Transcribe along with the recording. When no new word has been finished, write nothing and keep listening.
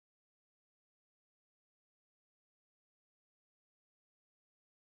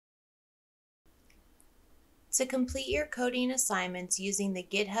To complete your coding assignments using the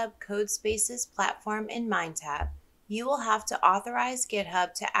GitHub Codespaces platform in MindTap, you will have to authorize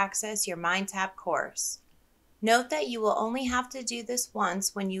GitHub to access your MindTap course. Note that you will only have to do this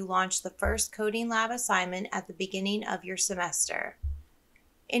once when you launch the first coding lab assignment at the beginning of your semester.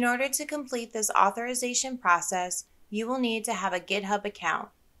 In order to complete this authorization process, you will need to have a GitHub account.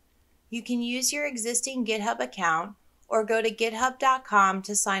 You can use your existing GitHub account or go to github.com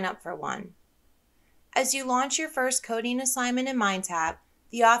to sign up for one. As you launch your first coding assignment in MindTap,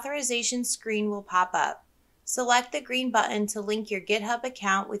 the authorization screen will pop up. Select the green button to link your GitHub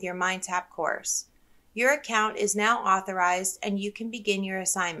account with your MindTap course. Your account is now authorized and you can begin your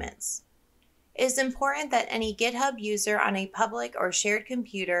assignments. It is important that any GitHub user on a public or shared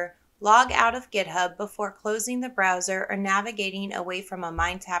computer log out of GitHub before closing the browser or navigating away from a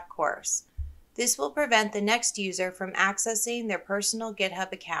MindTap course. This will prevent the next user from accessing their personal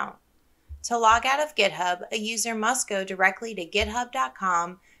GitHub account. To log out of GitHub, a user must go directly to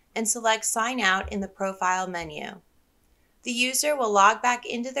github.com and select Sign Out in the Profile menu. The user will log back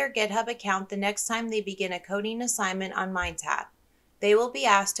into their GitHub account the next time they begin a coding assignment on MindTap. They will be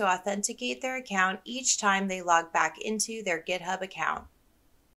asked to authenticate their account each time they log back into their GitHub account.